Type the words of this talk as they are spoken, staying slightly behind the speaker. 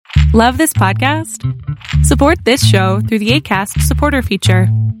Love this podcast? Support this show through the Acast supporter feature.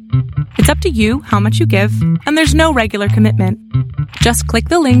 It's up to you how much you give, and there's no regular commitment. Just click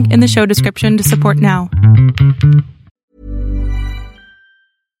the link in the show description to support now.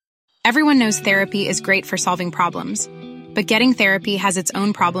 Everyone knows therapy is great for solving problems, but getting therapy has its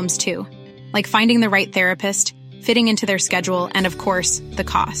own problems too, like finding the right therapist, fitting into their schedule, and of course, the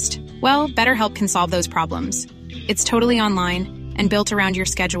cost. Well, BetterHelp can solve those problems. It's totally online and built around your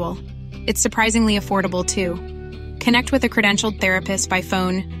schedule. It's surprisingly affordable too. Connect with a credentialed therapist by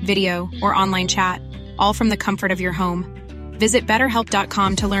phone, video, or online chat, all from the comfort of your home. Visit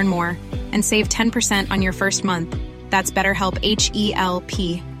BetterHelp.com to learn more and save 10% on your first month. That's BetterHelp,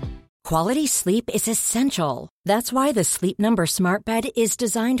 H-E-L-P. Quality sleep is essential. That's why the Sleep Number Smart Bed is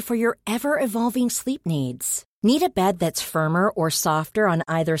designed for your ever-evolving sleep needs. Need a bed that's firmer or softer on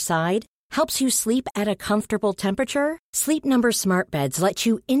either side? Helps you sleep at a comfortable temperature? Sleep Number Smart Beds let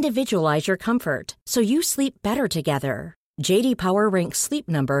you individualize your comfort, so you sleep better together. J.D. Power ranks Sleep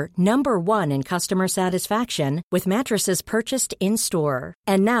Number number 1 in customer satisfaction with mattresses purchased in-store.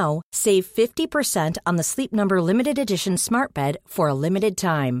 And now, save 50% on the Sleep Number Limited Edition Smart Bed for a limited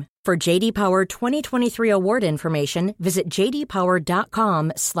time. For J.D. Power 2023 award information, visit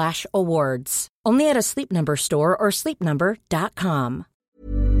jdpower.com/awards. Only at a Sleep Number store or sleepnumber.com.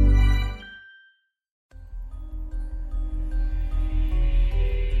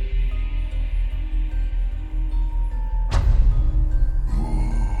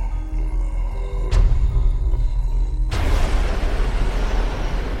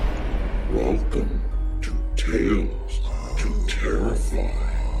 Welcome to Tales to Terrify.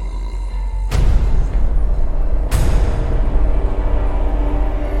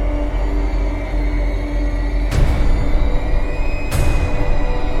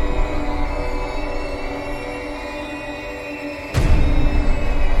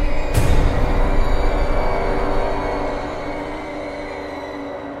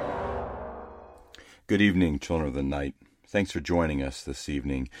 Good evening, children of the night. Thanks for joining us this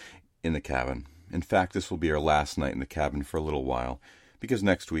evening in the cabin. In fact, this will be our last night in the cabin for a little while, because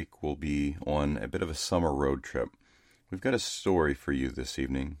next week we'll be on a bit of a summer road trip. We've got a story for you this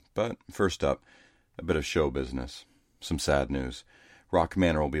evening, but first up, a bit of show business. Some sad news. Rock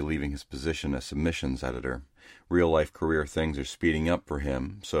Manor will be leaving his position as submissions editor. Real-life career things are speeding up for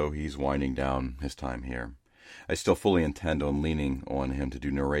him, so he's winding down his time here. I still fully intend on leaning on him to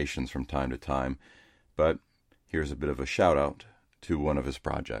do narrations from time to time, but here's a bit of a shout-out to one of his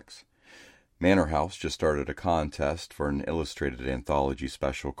projects. Manor House just started a contest for an illustrated anthology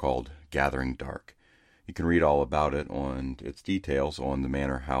special called Gathering Dark. You can read all about it and its details on the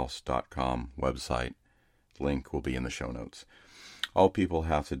manorhouse.com website. Link will be in the show notes. All people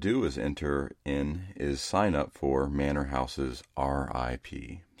have to do is sign up for Manor House's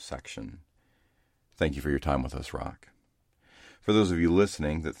RIP section. Thank you for your time with us, Rock. For those of you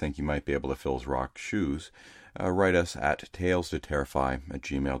listening that think you might be able to fill Rock's shoes, write us at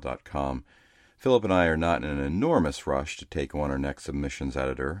talestoterrify@gmail.com. Philip and I are not in an enormous rush to take on our next submissions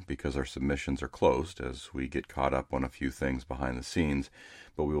editor because our submissions are closed as we get caught up on a few things behind the scenes,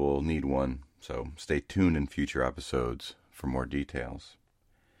 but we will need one, so stay tuned in future episodes for more details.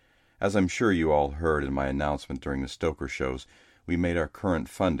 As I'm sure you all heard in my announcement during the Stoker shows, we made our current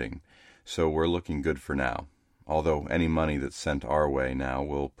funding, so we're looking good for now. Although any money that's sent our way now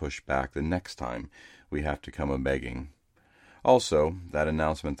will push back the next time we have to come a-begging. Also, that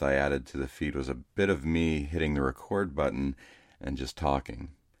announcement I added to the feed was a bit of me hitting the record button and just talking.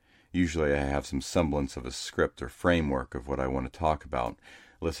 Usually I have some semblance of a script or framework of what I want to talk about.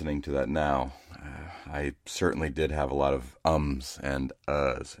 Listening to that now, I certainly did have a lot of ums and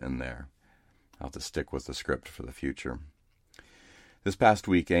uhs in there. I'll have to stick with the script for the future. This past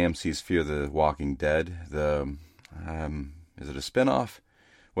week, AMC's Fear the Walking Dead, is it a spin-off?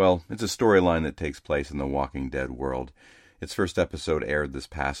 Well, it's a storyline that takes place in the Walking Dead world. Its first episode aired this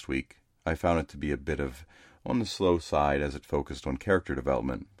past week. I found it to be a bit on the slow side as it focused on character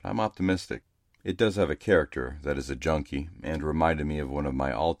development, but I'm optimistic. It does have a character that is a junkie and reminded me of one of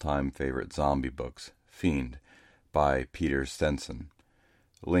my all-time favorite zombie books, Fiend, by Peter Stenson.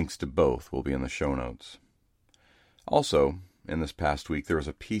 Links to both will be in the show notes. Also, in this past week, there was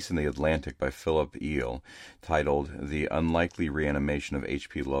a piece in The Atlantic by Philip Eel titled The Unlikely Reanimation of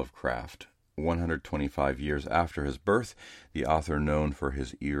H.P. Lovecraft. 125 years after his birth, the author, known for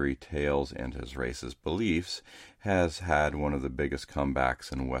his eerie tales and his racist beliefs, has had one of the biggest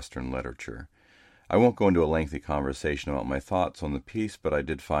comebacks in Western literature. I won't go into a lengthy conversation about my thoughts on the piece, but I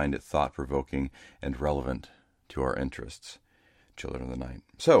did find it thought-provoking and relevant to our interests. Children of the Night.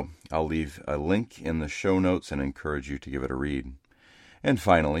 So, I'll leave a link in the show notes and encourage you to give it a read. And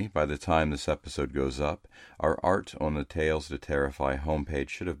finally, by the time this episode goes up, our art on the Tales to Terrify homepage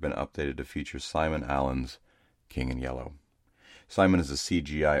should have been updated to feature Simon Allen's King in Yellow. Simon is a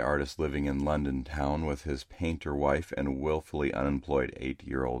CGI artist living in London town with his painter wife and willfully unemployed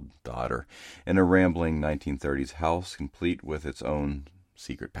 8-year-old daughter in a rambling 1930s house complete with its own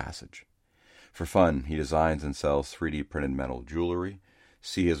secret passage. For fun, he designs and sells 3D printed metal jewelry.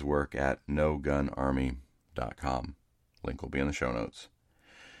 See his work at nogunarmy.com. Link will be in the show notes.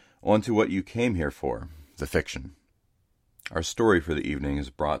 On to what you came here for, the fiction. Our story for the evening is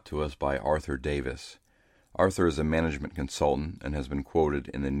brought to us by Arthur Davis. Arthur is a management consultant and has been quoted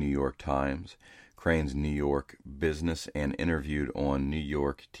in the New York Times, Crane's New York Business, and interviewed on New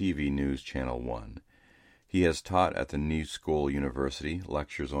York TV News Channel 1. He has taught at the New School University,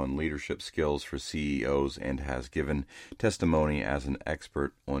 lectures on leadership skills for CEOs, and has given testimony as an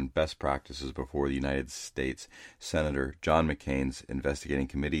expert on best practices before the United States Senator John McCain's investigating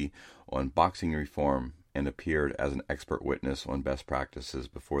committee on boxing reform, and appeared as an expert witness on best practices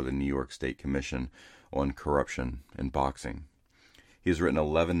before the New York State Commission on corruption in boxing. He has written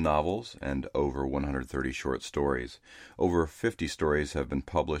 11 novels and over 130 short stories. Over 50 stories have been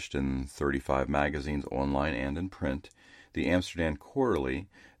published in 35 magazines online and in print. The Amsterdam Quarterly,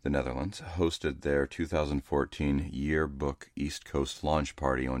 the Netherlands, hosted their 2014 yearbook East Coast launch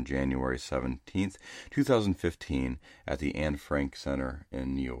party on January 17, 2015 at the Anne Frank Center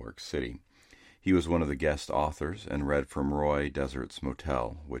in New York City. He was one of the guest authors and read from Roy Desert's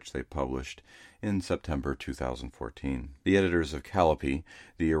Motel, which they published in September 2014. The editors of Calliope,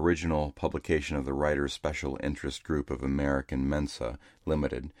 the original publication of the Writers' Special Interest Group of American Mensa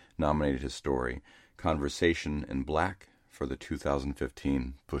Limited, nominated his story, Conversation in Black, for the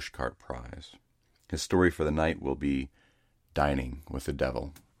 2015 Pushcart Prize. His story for the night will be Dining with the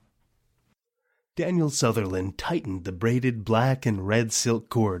Devil. Daniel Sutherland tightened the braided black and red silk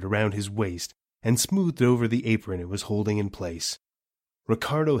cord around his waist and smoothed over the apron it was holding in place.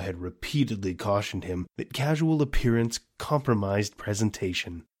 Ricardo had repeatedly cautioned him that casual appearance compromised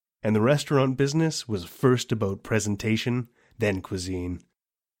presentation, and the restaurant business was first about presentation, then cuisine.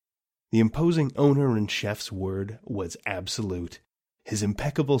 The imposing owner and chef's word was absolute. His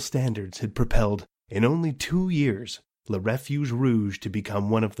impeccable standards had propelled, in only 2 years, Le Refuge Rouge to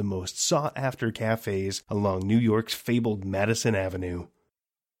become one of the most sought-after cafes along New York's fabled Madison Avenue.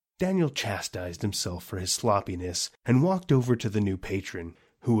 Daniel chastised himself for his sloppiness and walked over to the new patron,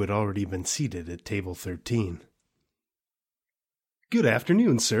 who had already been seated at table 13. "Good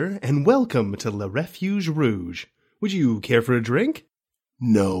afternoon, sir, and welcome to Le Refuge Rouge. Would you care for a drink?"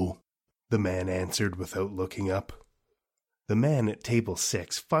 "No," the man answered without looking up. The man at table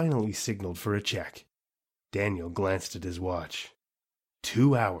 6 finally signaled for a check. Daniel glanced at his watch.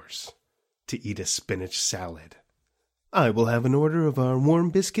 2 hours to eat a spinach salad. "I will have an order of our warm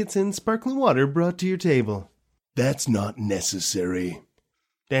biscuits and sparkling water brought to your table." "That's not necessary,"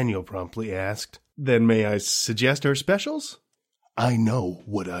 Daniel promptly asked. "Then may I suggest our specials?" "I know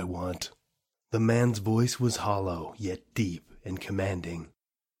what I want." The man's voice was hollow, yet deep and commanding.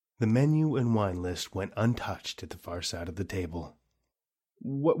 The menu and wine list went untouched at the far side of the table.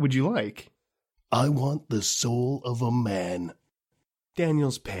 "What would you like?" "I want the soul of a man."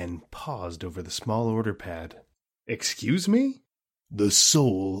 Daniel's pen paused over the small order pad. "Excuse me?" "The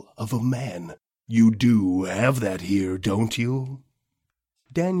soul of a man. You do have that here, don't you?"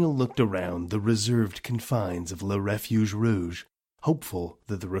 Daniel looked around the reserved confines of Le Refuge Rouge, hopeful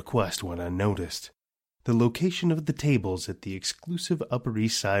that the request went unnoticed. The location of the tables at the exclusive Upper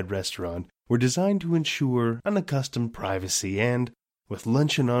East Side restaurant were designed to ensure unaccustomed privacy, and, with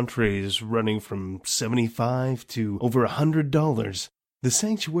lunch and entrees running from $75 to over $100, the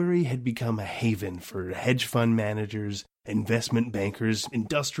sanctuary had become a haven for hedge fund managers, investment bankers,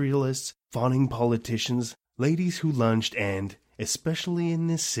 industrialists, fawning politicians, ladies who lunched, and, especially in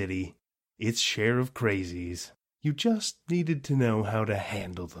this city, its share of crazies. You just needed to know how to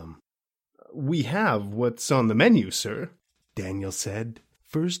handle them. "We have what's on the menu, sir," Daniel said,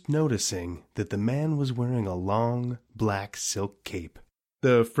 first noticing that the man was wearing a long, black silk cape.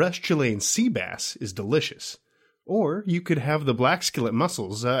 "The fresh Chilean sea bass is delicious. Or you could have the black skillet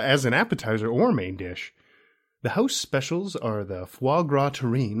mussels as an appetizer or main dish. The house specials are the foie gras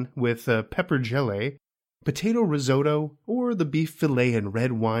terrine with pepper gelée, potato risotto, or the beef fillet and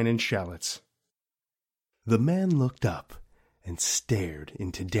red wine and shallots." The man looked up and stared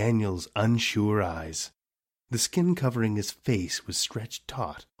into Daniel's unsure eyes. The skin covering his face was stretched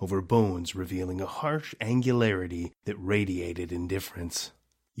taut over bones revealing a harsh angularity that radiated indifference.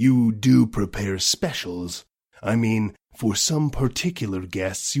 "You do prepare specials. I mean, for some particular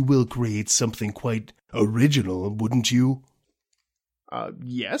guests you will create something quite original, wouldn't you?"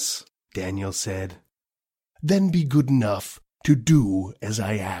 Yes, Daniel said. Then be good enough to do as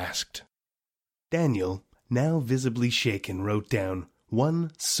I asked. Daniel, now visibly shaken, wrote down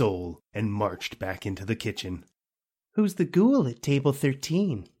 1 soul and marched back into the kitchen. Who's the ghoul at table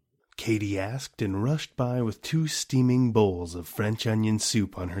 13? Katie asked and rushed by with 2 steaming bowls of French onion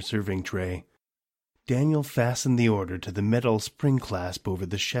soup on her serving tray. Daniel fastened the order to the metal spring clasp over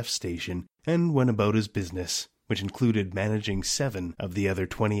the chef's station and went about his business, which included managing 7 of the other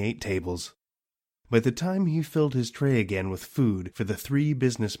 28 tables. By the time he filled his tray again with food for the 3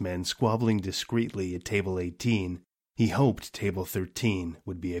 businessmen squabbling discreetly at table 18, he hoped table 13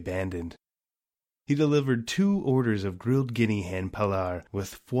 would be abandoned. He delivered 2 orders of grilled guinea hen pallard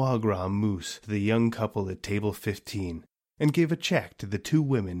with foie gras mousse to the young couple at table 15, and gave a check to the 2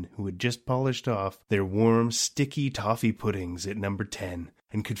 women who had just polished off their warm, sticky toffee puddings at number 10,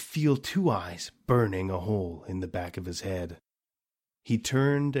 and could feel 2 eyes burning a hole in the back of his head. He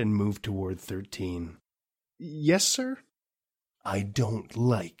turned and moved toward 13. Yes, sir? I don't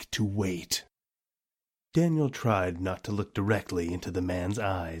like to wait. Daniel tried not to look directly into the man's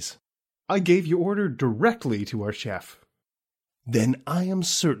eyes. I gave your order directly to our chef. Then I am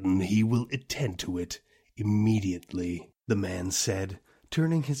certain he will attend to it immediately, the man said,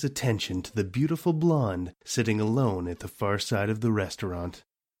 turning his attention to the beautiful blonde sitting alone at the far side of the restaurant.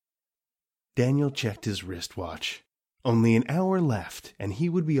 Daniel checked his wristwatch. Only an hour left, and he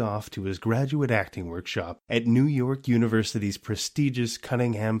would be off to his graduate acting workshop at New York University's prestigious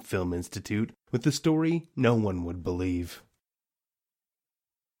Cunningham Film Institute with a story no one would believe.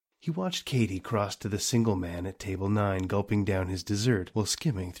 He watched Katie cross to the single man at table 9 gulping down his dessert while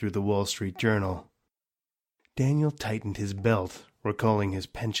skimming through the Wall Street Journal. Daniel tightened his belt, recalling his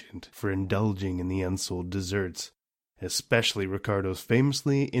penchant for indulging in the unsold desserts, especially Ricardo's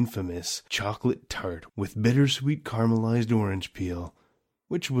famously infamous chocolate tart with bittersweet caramelized orange peel,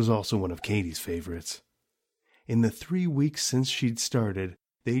 which was also one of Katie's favorites. In the 3 weeks since she'd started,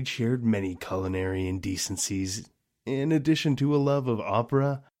 they'd shared many culinary indecencies, in addition to a love of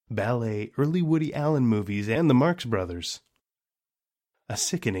opera, ballet, early Woody Allen movies, and the Marx Brothers. A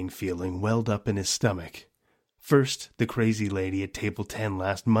sickening feeling welled up in his stomach. First, the crazy lady at table 10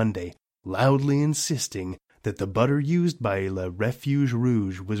 last Monday, loudly insisting that the butter used by Le Refuge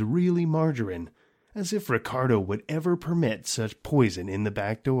Rouge was really margarine, as if Ricardo would ever permit such poison in the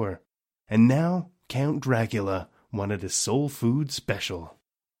back door. And now, Count Dracula wanted a soul food special.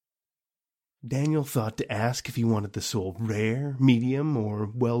 Daniel thought to ask if he wanted the sole rare, medium, or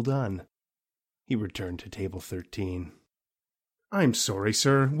well done. He returned to table 13. I'm sorry,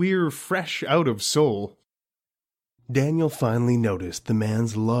 sir. We're fresh out of sole. Daniel finally noticed the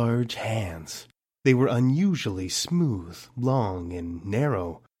man's large hands. They were unusually smooth, long, and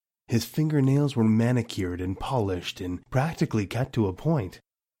narrow. His fingernails were manicured and polished and practically cut to a point.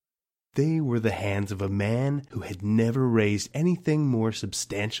 They were the hands of a man who had never raised anything more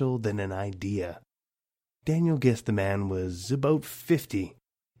substantial than an idea. Daniel guessed the man was about 50,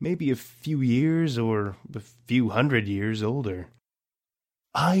 maybe a few years or a few hundred years older.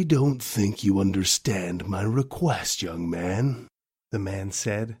 I don't think you understand my request, young man, the man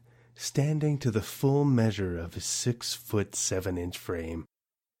said, standing to the full measure of his 6'7" frame.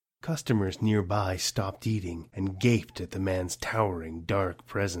 Customers nearby stopped eating and gaped at the man's towering, dark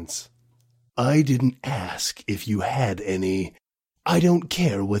presence. I didn't ask if you had any. I don't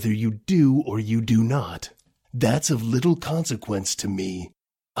care whether you do or you do not. That's of little consequence to me.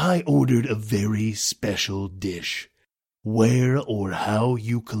 I ordered a very special dish. Where or how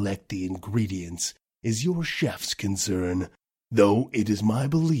you collect the ingredients is your chef's concern, though it is my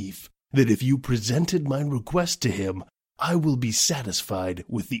belief that if you presented my request to him, I will be satisfied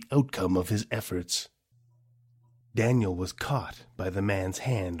with the outcome of his efforts. Daniel was caught by the man's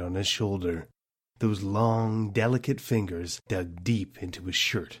hand on his shoulder. Those long, delicate fingers dug deep into his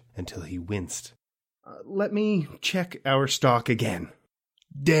shirt until he winced. Let me check our stock again.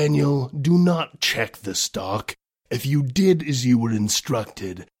 Daniel, do not check the stock. If you did as you were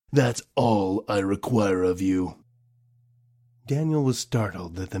instructed, that's all I require of you. Daniel was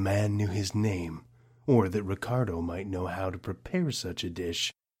startled that the man knew his name, or that Ricardo might know how to prepare such a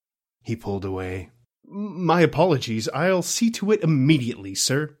dish. He pulled away. My apologies. I'll see to it immediately,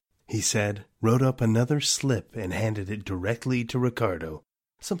 sir, he said, wrote up another slip and handed it directly to Ricardo,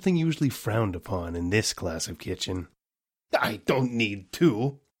 something usually frowned upon in this class of kitchen. I don't need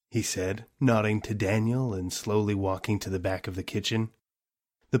 2, he said, nodding to Daniel and slowly walking to the back of the kitchen.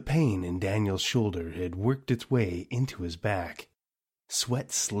 The pain in Daniel's shoulder had worked its way into his back.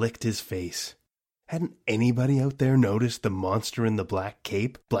 Sweat slicked his face. Hadn't anybody out there noticed the monster in the black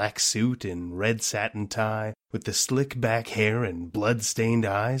cape, black suit, and red satin tie, with the slick back hair and blood-stained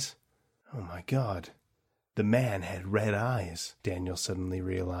eyes? Oh my God. The man had red eyes, Daniel suddenly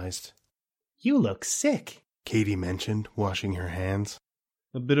realized. You look sick, Katie mentioned, washing her hands.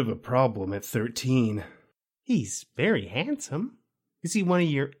 A bit of a problem at 13. He's very handsome. Is he one of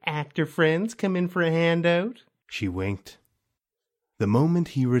your actor friends come in for a handout? She winked. The moment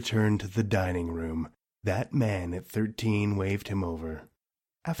he returned to the dining room, that man at 13 waved him over.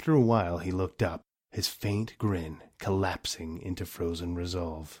 After a while he looked up, his faint grin collapsing into frozen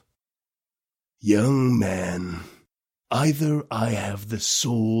resolve. Young man, either I have the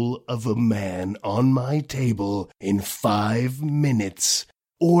soul of a man on my table in 5 minutes,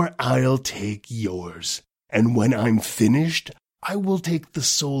 or I'll take yours. And when I'm finished, I will take the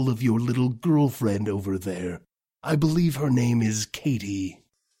soul of your little girlfriend over there. I believe her name is Katie.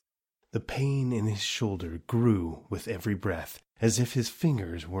 The pain in his shoulder grew with every breath, as if his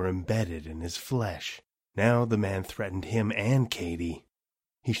fingers were embedded in his flesh. Now the man threatened him and Katie.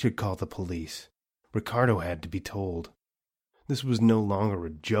 He should call the police. Ricardo had to be told. This was no longer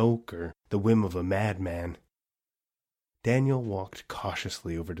a joke or the whim of a madman. Daniel walked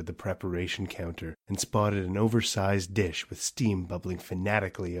cautiously over to the preparation counter and spotted an oversized dish with steam bubbling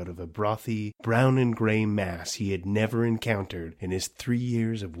fanatically out of a brothy, brown and gray mass he had never encountered in his 3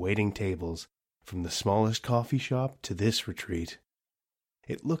 years of waiting tables, from the smallest coffee shop to this retreat.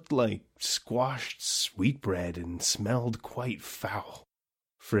 It looked like squashed sweetbread and smelled quite foul.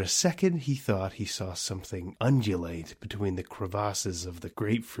 For a second he thought he saw something undulate between the crevasses of the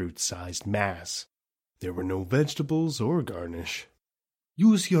grapefruit-sized mass. There were no vegetables or garnish.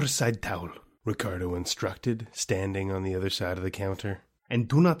 Use your side towel, Ricardo instructed, standing on the other side of the counter. And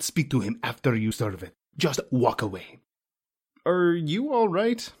do not speak to him after you serve it. Just walk away. Are you all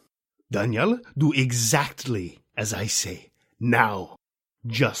right? Daniel, do exactly as I say. Now.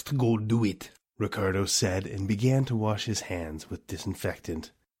 Just go do it, Ricardo said, and began to wash his hands with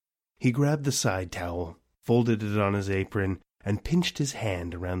disinfectant. He grabbed the side towel, folded it on his apron, and pinched his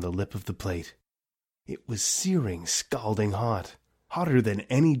hand around the lip of the plate. It was searing, scalding hot, hotter than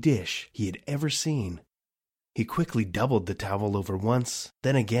any dish he had ever seen. He quickly doubled the towel over once,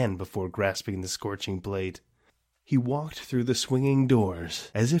 then again before grasping the scorching plate. He walked through the swinging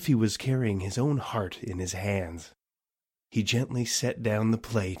doors as if he was carrying his own heart in his hands. He gently set down the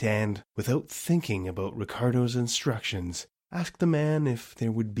plate and, without thinking about Ricardo's instructions, asked the man if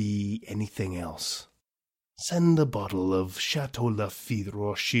there would be anything else. Send a bottle of Chateau Lafite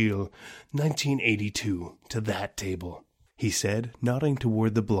Rochelle, 1982, to that table, he said, nodding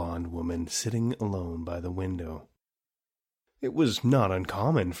toward the blonde woman sitting alone by the window. It was not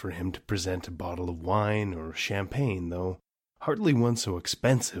uncommon for him to present a bottle of wine or champagne, though hardly one so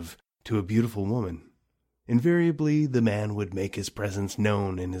expensive, to a beautiful woman. Invariably, the man would make his presence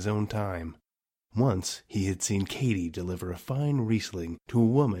known in his own time. Once he had seen Katie deliver a fine Riesling to a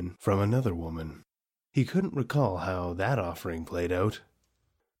woman from another woman. He couldn't recall how that offering played out.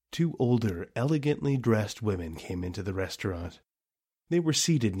 2 older, elegantly dressed women came into the restaurant. They were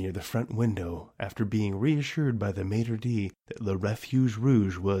seated near the front window after being reassured by the maitre d' that Le Refuge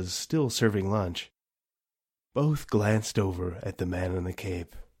Rouge was still serving lunch. Both glanced over at the man in the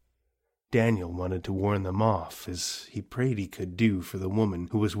cape. Daniel wanted to warn them off, as he prayed he could do for the woman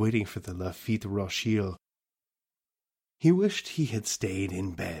who was waiting for the Lafite Rochelle. He wished he had stayed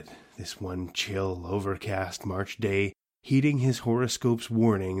in bed this one chill, overcast March day, heeding his horoscope's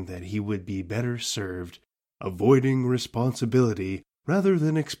warning that he would be better served avoiding responsibility rather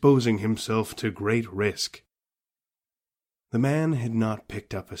than exposing himself to great risk. The man had not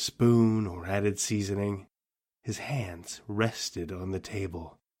picked up a spoon or added seasoning. His hands rested on the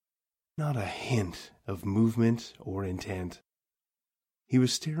table. Not a hint of movement or intent. He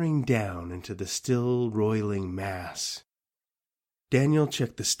was staring down into the still roiling mass. Daniel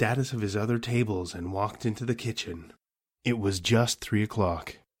checked the status of his other tables and walked into the kitchen. It was just 3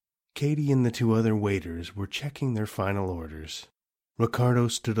 o'clock. Katie and the 2 other waiters were checking their final orders. Ricardo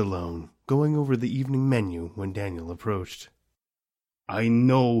stood alone, going over the evening menu when Daniel approached. I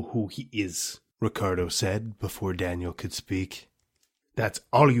know who he is, Ricardo said before Daniel could speak. That's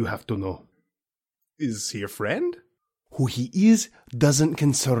all you have to know. Is he a friend? Who he is doesn't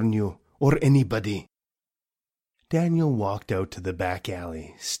concern you, or anybody. Daniel walked out to the back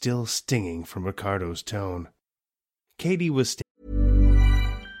alley, still stinging from Ricardo's tone. Katie was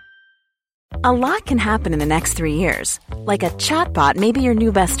A lot can happen in the next 3 years. Like a chatbot may be your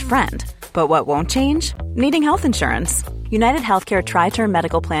new best friend. But what won't change? Needing health insurance. United Healthcare Tri-Term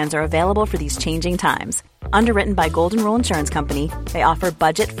Medical Plans are available for these changing times. Underwritten by Golden Rule Insurance Company, they offer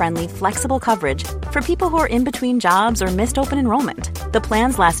budget-friendly, flexible coverage for people who are in between jobs or missed open enrollment. The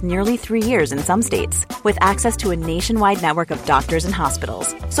plans last nearly 3 years in some states, with access to a nationwide network of doctors and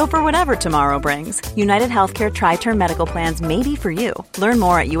hospitals. So for whatever tomorrow brings, United Healthcare Tri-Term Medical Plans may be for you. Learn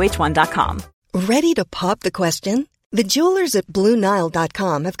more at uh1.com. Ready to pop the question? The jewelers at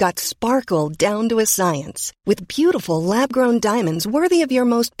BlueNile.com have got sparkle down to a science with beautiful lab-grown diamonds worthy of your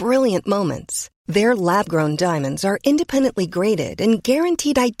most brilliant moments. Their lab-grown diamonds are independently graded and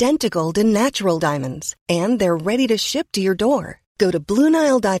guaranteed identical to natural diamonds, and they're ready to ship to your door. Go to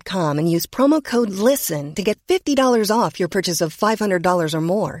BlueNile.com and use promo code LISTEN to get $50 off your purchase of $500 or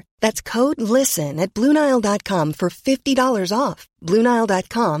more. That's code LISTEN at BlueNile.com for $50 off.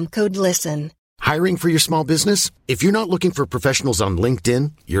 BlueNile.com, code LISTEN. Hiring for your small business? If you're not looking for professionals on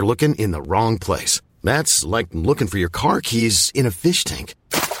LinkedIn, you're looking in the wrong place. That's like looking for your car keys in a fish tank.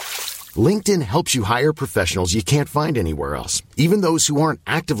 LinkedIn helps you hire professionals you can't find anywhere else, even those who aren't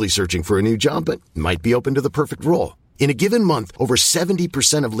actively searching for a new job but might be open to the perfect role. In a given month, over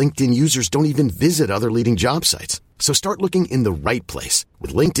 70% of LinkedIn users don't even visit other leading job sites. So start looking in the right place.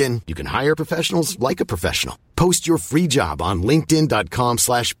 With LinkedIn, you can hire professionals like a professional. Post your free job on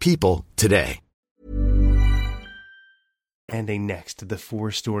linkedin.com/people today. Standing next to the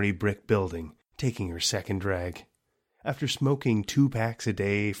 4-story brick building, taking her second drag. After smoking 2 packs a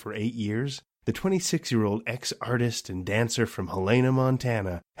day for 8 years, the 26-year-old ex-artist and dancer from Helena,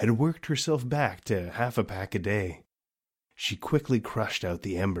 Montana, had worked herself back to half a pack a day. She quickly crushed out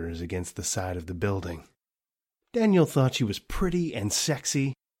the embers against the side of the building. Daniel thought she was pretty and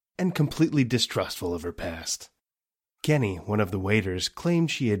sexy, and completely distrustful of her past. Kenny, one of the waiters, claimed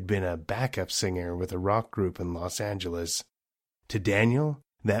she had been a backup singer with a rock group in Los Angeles. To Daniel,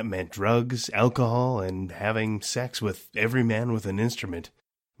 that meant drugs, alcohol, and having sex with every man with an instrument,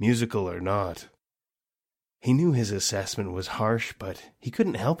 musical or not. He knew his assessment was harsh, but he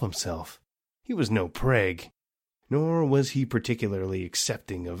couldn't help himself. He was no prig, nor was he particularly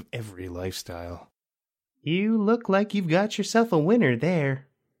accepting of every lifestyle. You look like you've got yourself a winner there.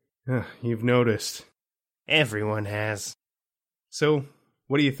 You've noticed. Everyone has. So,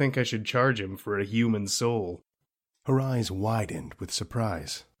 what do you think I should charge him for a human soul? Her eyes widened with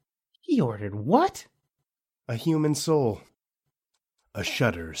surprise. He ordered what? A human soul. A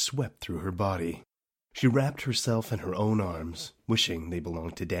shudder swept through her body. She wrapped herself in her own arms, wishing they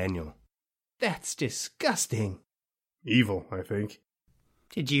belonged to Daniel. That's disgusting. Evil, I think.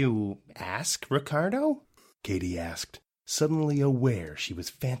 Did you ask, Ricardo? Katie asked, suddenly aware she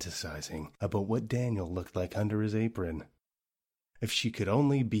was fantasizing about what Daniel looked like under his apron. If she could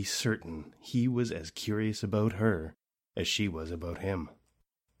only be certain he was as curious about her as she was about him.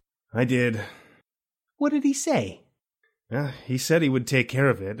 I did. What did he say? He said he would take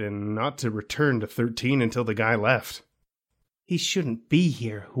care of it and not to return to 13 until the guy left. He shouldn't be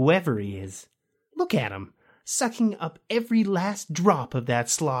here, whoever he is. Look at him, sucking up every last drop of that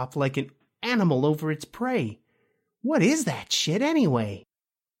slop like an animal over its prey. What is that shit anyway?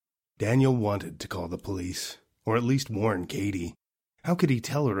 Daniel wanted to call the police, or at least warn Katie. How could he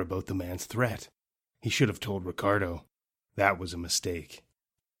tell her about the man's threat? He should have told Ricardo. That was a mistake.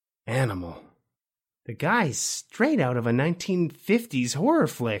 Animal. The guy's straight out of a 1950s horror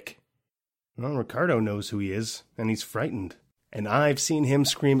flick. Well, Ricardo knows who he is, and he's frightened. And I've seen him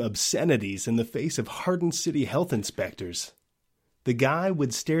scream obscenities in the face of hardened city health inspectors. The guy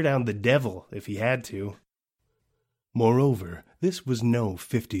would stare down the devil if he had to. Moreover, this was no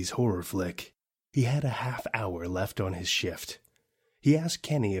 50s horror flick. He had a half hour left on his shift. He asked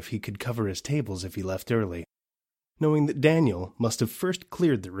Kenny if he could cover his tables if he left early, knowing that Daniel must have first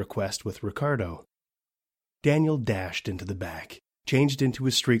cleared the request with Ricardo. Daniel dashed into the back, changed into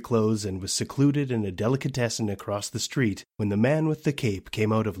his street clothes, and was secluded in a delicatessen across the street when the man with the cape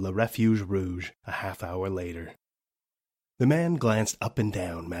came out of Le Refuge Rouge a half hour later. The man glanced up and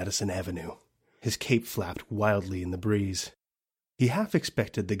down Madison Avenue. His cape flapped wildly in the breeze. He half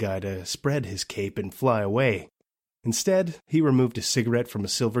expected the guy to spread his cape and fly away. Instead, he removed a cigarette from a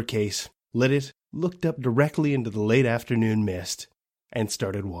silver case, lit it, looked up directly into the late afternoon mist, and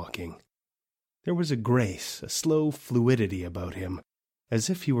started walking. There was a grace, a slow fluidity about him, as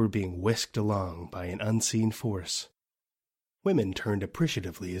if he were being whisked along by an unseen force. Women turned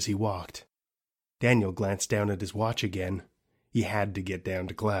appreciatively as he walked. Daniel glanced down at his watch again. He had to get down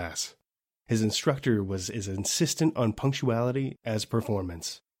to class. His instructor was as insistent on punctuality as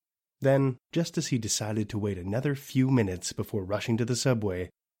performance. Then, just as he decided to wait another few minutes before rushing to the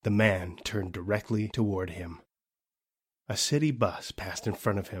subway, the man turned directly toward him. A city bus passed in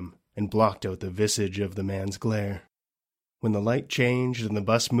front of him and blocked out the visage of the man's glare. When the light changed and the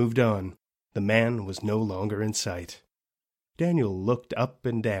bus moved on, the man was no longer in sight. Daniel looked up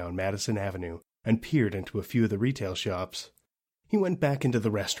and down Madison Avenue and peered into a few of the retail shops. He went back into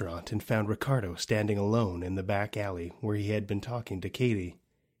the restaurant and found Ricardo standing alone in the back alley where he had been talking to Katie.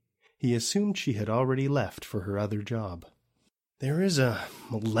 He assumed she had already left for her other job. There is a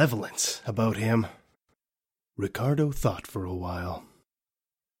malevolence about him. Ricardo thought for a while.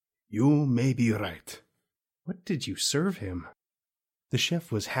 You may be right. What did you serve him? The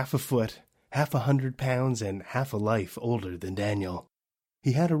chef was half a foot, half 100 pounds, and half a life older than Daniel.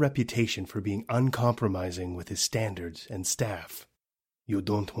 He had a reputation for being uncompromising with his standards and staff. You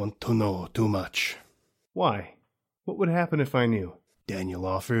don't want to know too much. Why? What would happen if I knew? Daniel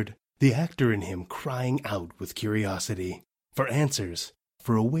offered, the actor in him crying out with curiosity, for answers,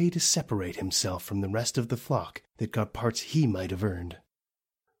 for a way to separate himself from the rest of the flock that got parts he might have earned.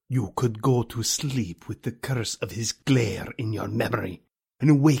 You could go to sleep with the curse of his glare in your memory,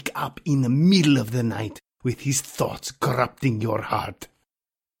 and wake up in the middle of the night with his thoughts corrupting your heart.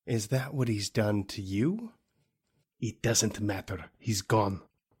 Is that what he's done to you? It doesn't matter. He's gone.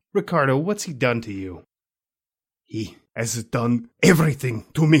 Ricardo, what's he done to you? He has done everything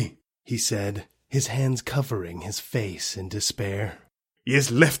to me, he said, his hands covering his face in despair. He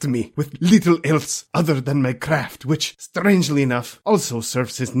has left me with little else other than my craft, which, strangely enough, also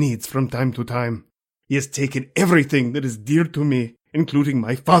serves his needs from time to time. He has taken everything that is dear to me, including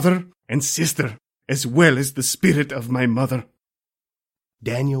my father and sister, as well as the spirit of my mother.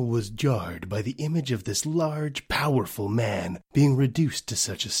 Daniel was jarred by the image of this large, powerful man being reduced to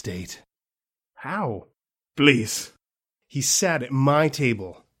such a state. How? Please. He sat at my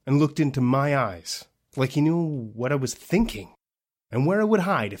table and looked into my eyes, like he knew what I was thinking, and where I would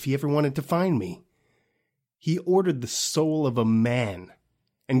hide if he ever wanted to find me. He ordered the soul of a man,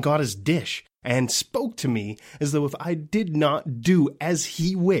 and got his dish, and spoke to me as though if I did not do as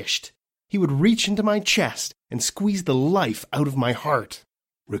he wished, he would reach into my chest and squeeze the life out of my heart.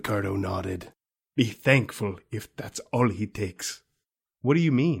 Ricardo nodded. Be thankful if that's all he takes. What do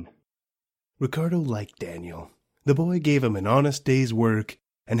you mean? Ricardo liked Daniel. The boy gave him an honest day's work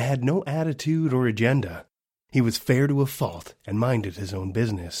and had no attitude or agenda. He was fair to a fault and minded his own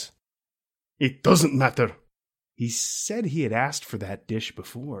business. It doesn't matter. He said he had asked for that dish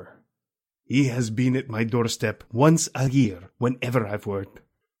before. He has been at my doorstep once a year whenever I've worked.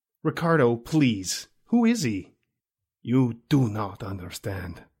 Ricardo, please. Who is he? You do not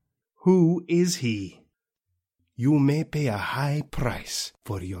understand. Who is he? You may pay a high price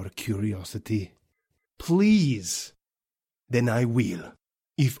for your curiosity. Please. Then I will,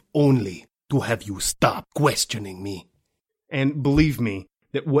 if only to have you stop questioning me. And believe me,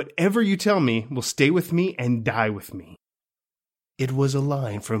 that whatever you tell me will stay with me and die with me. It was a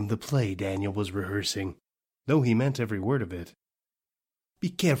line from the play Daniel was rehearsing, though he meant every word of it. Be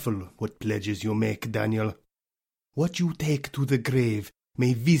careful what pledges you make, Daniel. What you take to the grave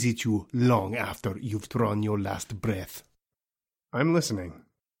may visit you long after you've drawn your last breath. I'm listening.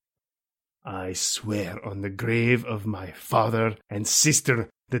 I swear on the grave of my father and sister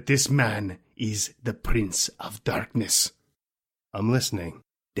that this man is the Prince of Darkness. I'm listening,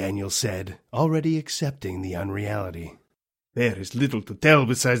 Daniel said, already accepting the unreality. There is little to tell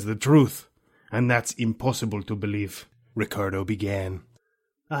besides the truth, and that's impossible to believe, Ricardo began.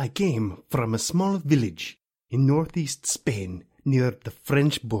 I came from a small village in northeast Spain near the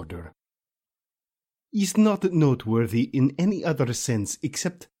French border. It's not noteworthy in any other sense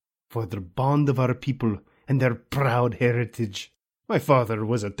except for the bond of our people and their proud heritage. My father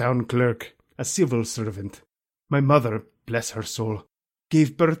was a town clerk, a civil servant. My mother, bless her soul,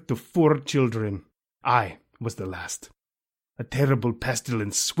 gave birth to 4 children. I was the last. A terrible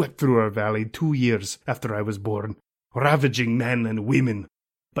pestilence swept through our valley 2 years after I was born, ravaging men and women,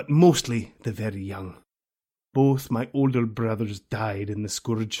 but mostly the very young. Both my older brothers died in the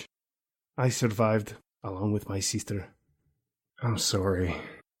scourge. I survived, along with my sister. I'm sorry.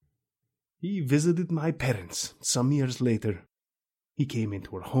 He visited my parents some years later. He came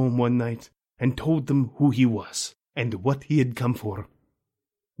into our home one night and told them who he was and what he had come for.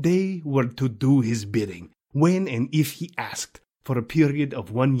 They were to do his bidding when and if he asked for a period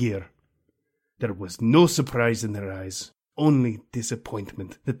of 1 year. There was no surprise in their eyes, only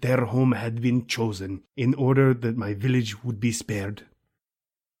disappointment that their home had been chosen in order that my village would be spared.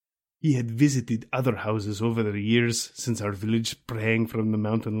 He had visited other houses over the years since our village sprang from the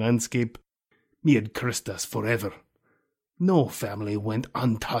mountain landscape. He had cursed us forever. No family went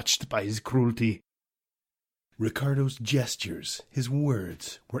untouched by his cruelty. Ricardo's gestures, his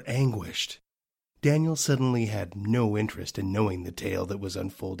words, were anguished. Daniel suddenly had no interest in knowing the tale that was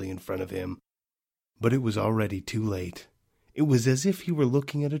unfolding in front of him. But it was already too late. It was as if he were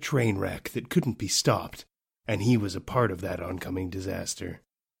looking at a train wreck that couldn't be stopped, and he was a part of that oncoming disaster.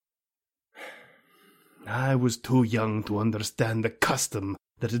 I was too young to understand the custom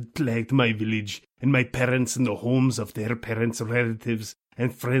that had plagued my village and my parents and the homes of their parents' relatives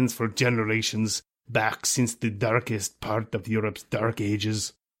and friends for generations back since the darkest part of Europe's dark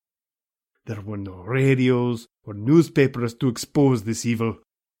ages. There were no radios or newspapers to expose this evil,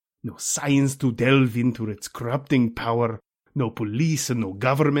 no science to delve into its corrupting power, no police and no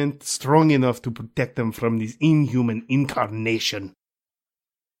government strong enough to protect them from this inhuman incarnation.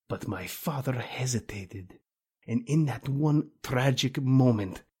 But my father hesitated, and in that one tragic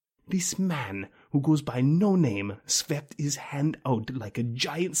moment, this man, who goes by no name, swept his hand out like a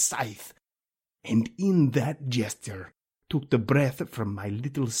giant scythe, and in that gesture took the breath from my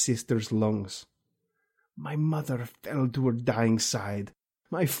little sister's lungs. My mother fell to her dying side.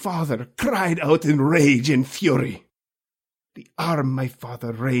 My father cried out in rage and fury. The arm my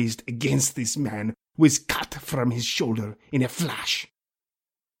father raised against this man was cut from his shoulder in a flash.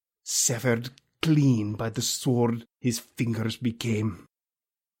 Severed clean by the sword his fingers became.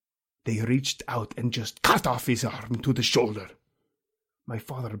 They reached out and just cut off his arm to the shoulder. My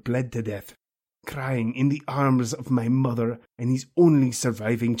father bled to death, crying in the arms of my mother and his only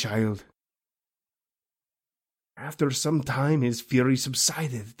surviving child. After some time his fury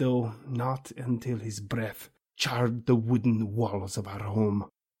subsided, though not until his breath charred the wooden walls of our home.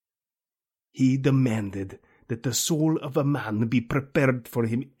 He demanded that the soul of a man be prepared for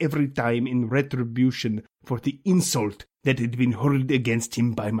him every time in retribution for the insult that had been hurled against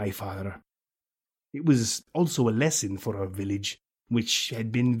him by my father. It was also a lesson for our village, which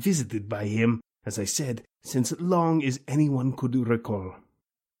had been visited by him, as I said, since long as anyone could recall.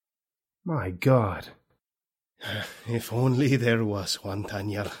 My God. If only there was one,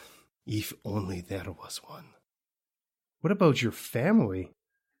 Daniel. If only there was one. What about your family?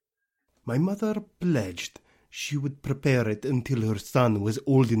 My mother pledged she would prepare it until her son was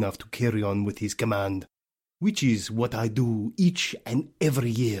old enough to carry on with his command, which is what I do each and every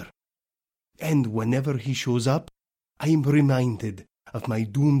year. And whenever he shows up, I am reminded of my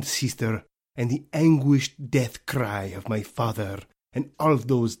doomed sister and the anguished death cry of my father and all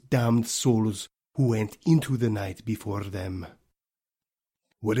those damned souls who went into the night before them.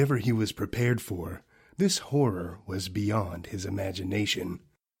 Whatever he was prepared for, this horror was beyond his imagination.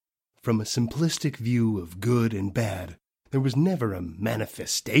 From a simplistic view of good and bad, there was never a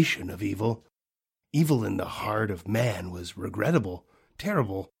manifestation of evil. Evil in the heart of man was regrettable,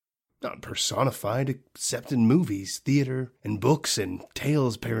 terrible, not personified except in movies, theater, and books and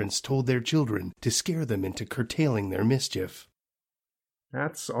tales parents told their children to scare them into curtailing their mischief.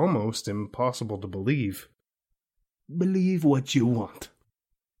 That's almost impossible to believe. Believe what you want.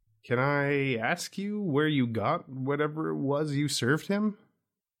 Can I ask you where you got whatever it was you served him?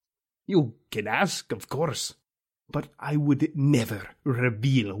 You can ask, of course, but I would never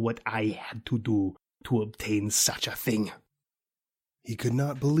reveal what I had to do to obtain such a thing. He could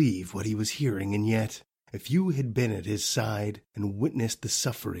not believe what he was hearing, and yet, if you had been at his side and witnessed the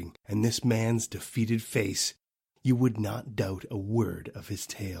suffering and this man's defeated face, you would not doubt a word of his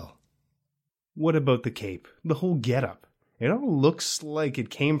tale. What about the cape? The whole getup? It all looks like it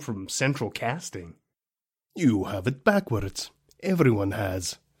came from central casting. You have it backwards. Everyone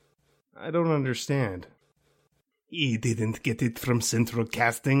has. I don't understand. He didn't get it from central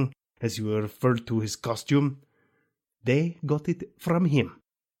casting, as you referred to his costume. They got it from him.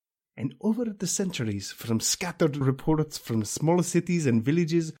 And over the centuries, from scattered reports from small cities and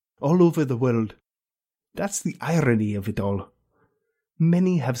villages all over the world. That's the irony of it all.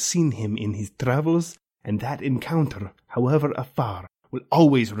 Many have seen him in his travels, and that encounter, however afar, will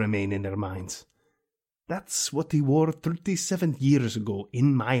always remain in their minds. That's what he wore 37 years ago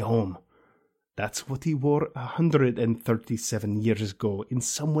in my home. That's what he wore 137 years ago in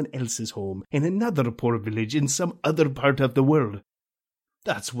someone else's home, in another poor village in some other part of the world.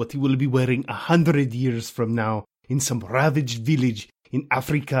 That's what he will be wearing 100 years from now in some ravaged village in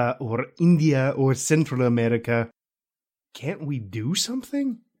Africa or India or Central America. Can't we do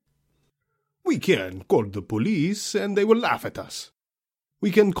something? We can call the police and they will laugh at us.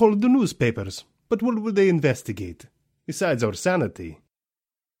 We can call the newspapers, but what will they investigate, besides our sanity?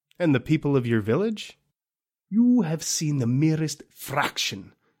 And the people of your village? You have seen the merest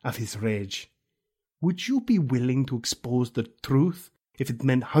fraction of his rage. Would you be willing to expose the truth if it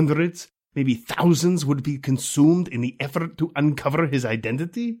meant hundreds, maybe thousands would be consumed in the effort to uncover his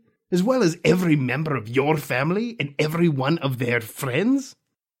identity, as well as every member of your family and every one of their friends?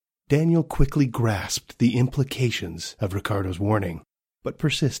 Daniel quickly grasped the implications of Ricardo's warning, but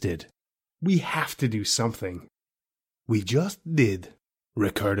persisted. We have to do something. We just did,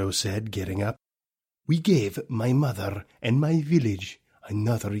 Ricardo said, getting up. We gave my mother and my village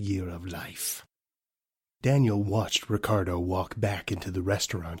another year of life. Daniel watched Ricardo walk back into the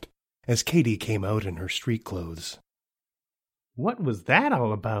restaurant as Katie came out in her street clothes. What was that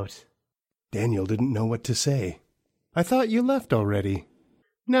all about? Daniel didn't know what to say. I thought you left already.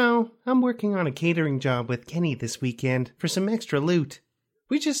 No, I'm working on a catering job with Kenny this weekend for some extra loot.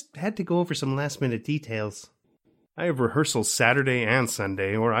 We just had to go over some last-minute details. I have rehearsals Saturday and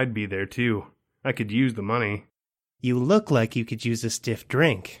Sunday, or I'd be there too. I could use the money. You look like you could use a stiff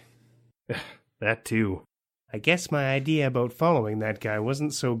drink. That too. I guess my idea about following that guy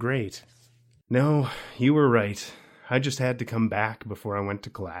wasn't so great. No, you were right. I just had to come back before I went to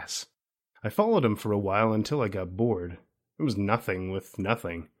class. I followed him for a while until I got bored. It was nothing with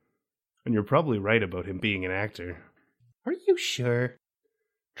nothing. And you're probably right about him being an actor. Are you sure?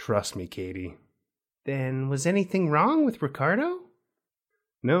 Trust me, Katie. Then was anything wrong with Ricardo?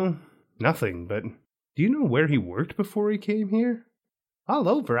 No, nothing, but do you know where he worked before he came here? All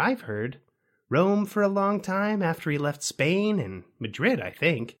over, I've heard. Rome for a long time after he left Spain, and Madrid, I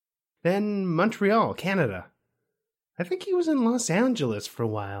think. Then Montreal, Canada. I think he was in Los Angeles for a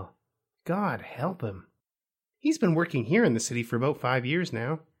while. God help him. He's been working here in the city for about 5 years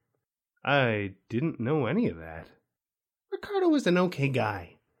now. I didn't know any of that. Ricardo was an okay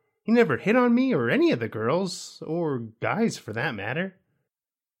guy. He never hit on me or any of the girls, or guys for that matter.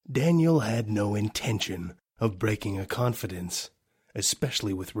 Daniel had no intention of breaking a confidence,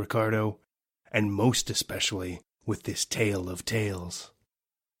 especially with Ricardo, and most especially with this tale of tales.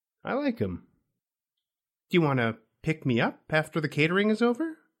 I like him. Do you want to pick me up after the catering is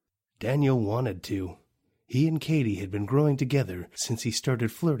over? Daniel wanted to. He and Katie had been growing together since he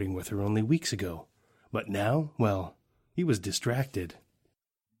started flirting with her only weeks ago. But now, well, he was distracted.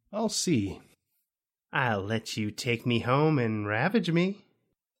 I'll see. I'll let you take me home and ravage me.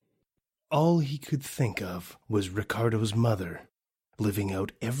 All he could think of was Ricardo's mother, living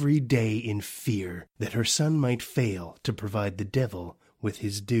out every day in fear that her son might fail to provide the devil with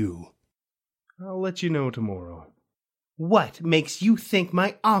his due. I'll let you know tomorrow. What makes you think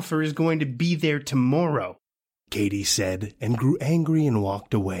my offer is going to be there tomorrow? Katie said, and grew angry and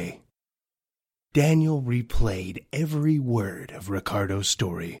walked away. Daniel replayed every word of Ricardo's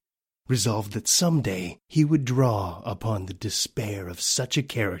story, resolved that someday he would draw upon the despair of such a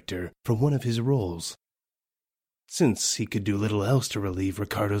character for one of his roles. Since he could do little else to relieve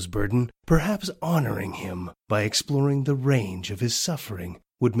Ricardo's burden, perhaps honoring him by exploring the range of his suffering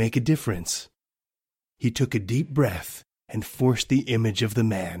would make a difference. He took a deep breath and forced the image of the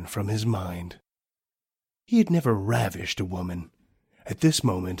man from his mind. He had never ravished a woman. At this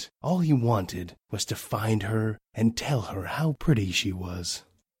moment, all he wanted was to find her and tell her how pretty she was.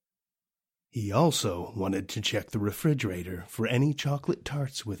 He also wanted to check the refrigerator for any chocolate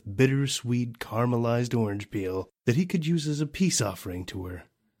tarts with bittersweet caramelized orange peel that he could use as a peace offering to her.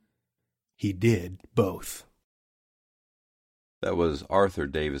 He did both. That was Arthur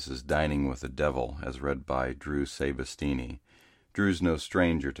Davis's Dining with the Devil, as read by Drew Sabastini. Drew's no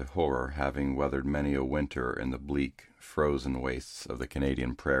stranger to horror, having weathered many a winter in the bleak, frozen wastes of the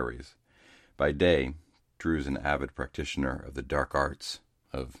Canadian prairies. By day, Drew's an avid practitioner of the dark arts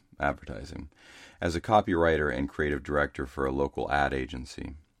of advertising, as a copywriter and creative director for a local ad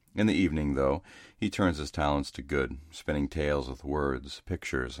agency. In the evening, though, he turns his talents to good, spinning tales with words,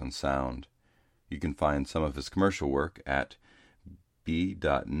 pictures, and sound. You can find some of his commercial work at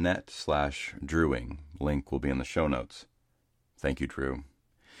b.net/Drewing. Link will be in the show notes. Thank you, Drew.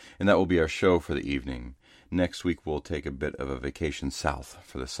 And that will be our show for the evening. Next week we'll take a bit of a vacation south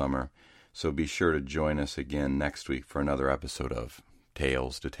for the summer, so be sure to join us again next week for another episode of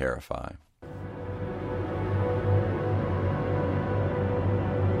Tales to Terrify.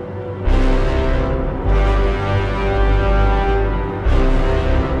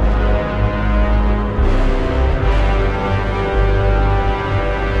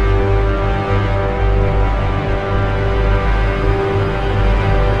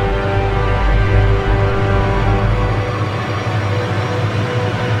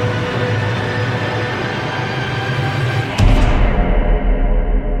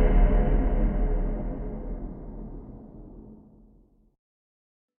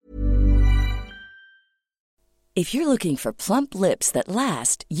 If you're looking for plump lips that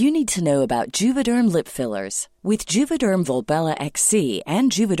last, you need to know about Juvederm lip fillers. With Juvederm Volbella XC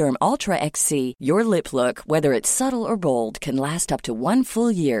and Juvederm Ultra XC, your lip look, whether it's subtle or bold, can last up to 1 full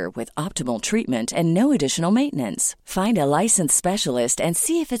year with optimal treatment and no additional maintenance. Find a licensed specialist and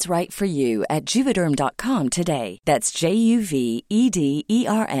see if it's right for you at Juvederm.com today. That's JUVEDERM.com.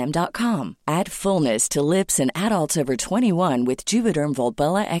 Add fullness to lips in adults over 21 with Juvederm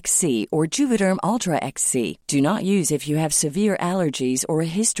Volbella XC or Juvederm Ultra XC. Do not use if you have severe allergies or a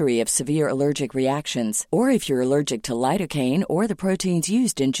history of severe allergic reactions, or if you're allergic to lidocaine or the proteins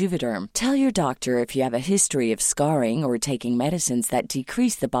used in Juvederm. Tell your doctor if you have a history of scarring or taking medicines that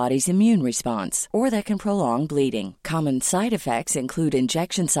decrease the body's immune response or that can prolong bleeding. Common side effects include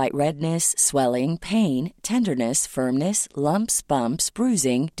injection site redness, swelling, pain, tenderness, firmness, lumps, bumps,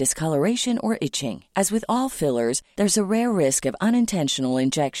 bruising, discoloration, or itching. As with all fillers, there's a rare risk of unintentional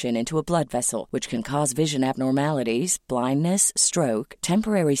injection into a blood vessel, which can cause vision abnormalities, blindness, stroke,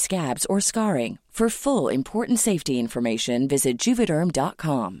 temporary scabs, or scarring. For full, important safety information, visit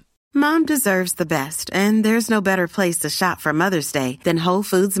Juvederm.com. Mom deserves the best, and there's no better place to shop for Mother's Day than Whole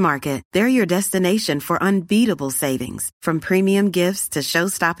Foods Market. They're your destination for unbeatable savings, from premium gifts to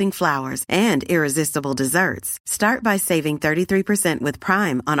show-stopping flowers and irresistible desserts. Start by saving 33% with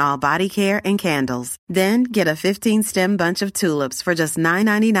Prime on all body care and candles. Then get a 15-stem bunch of tulips for just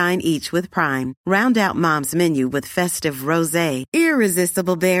 $9.99 each with Prime. Round out Mom's menu with festive rosé,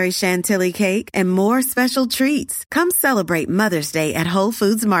 irresistible berry chantilly cake, and more special treats. Come celebrate Mother's Day at Whole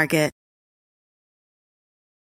Foods Market.